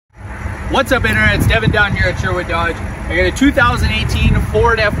What's up, internet? It's Devin down here at Sherwood Dodge. I got a 2018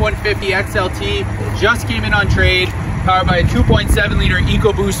 Ford F-150 XLT, just came in on trade, powered by a 2.7 liter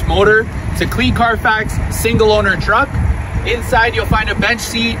EcoBoost motor. It's a Clean Carfax single owner truck. Inside you'll find a bench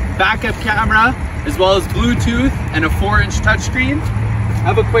seat, backup camera, as well as Bluetooth and a 4-inch touchscreen.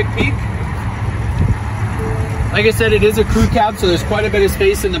 Have a quick peek. Like I said, it is a crew cab, so there's quite a bit of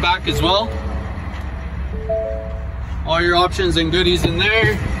space in the back as well. All your options and goodies in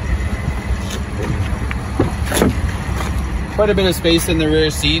there. Quite a bit of space in the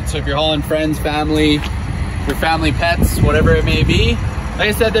rear seat, so if you're hauling friends, family, your family pets, whatever it may be. Like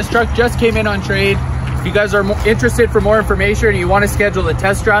I said, this truck just came in on trade. If you guys are interested for more information and you want to schedule a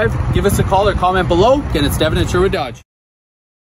test drive, give us a call or comment below. Again, it's Devin at Sherwood Dodge.